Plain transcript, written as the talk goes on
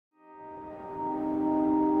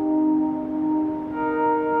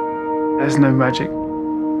There's no magic.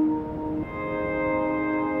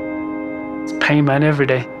 It's pain, man, every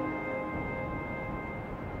day.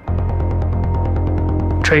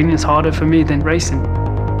 Training is harder for me than racing.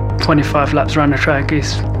 25 laps around the track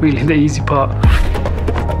is really the easy part.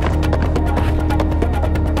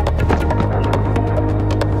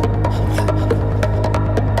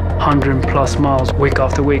 +100 miles week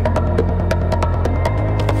after week.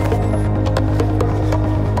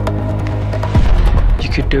 You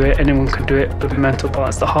could do it, anyone can do it, but the mental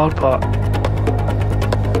part's the hard part.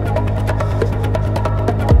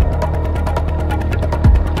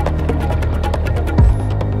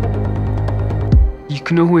 You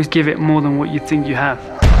can always give it more than what you think you have.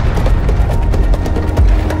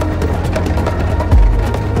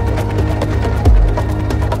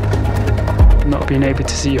 Not being able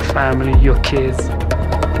to see your family, your kids,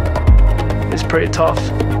 it's pretty tough.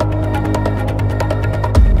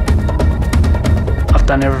 I've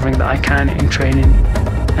done everything that I can in training,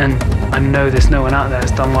 and I know there's no one out there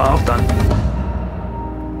that's done what I've done.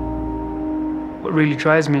 What really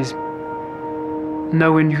drives me is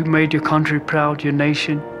knowing you made your country proud, your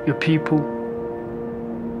nation, your people.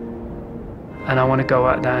 And I want to go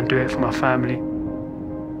out there and do it for my family.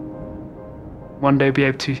 One day be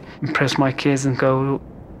able to impress my kids and go,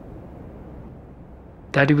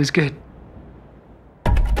 Daddy was good.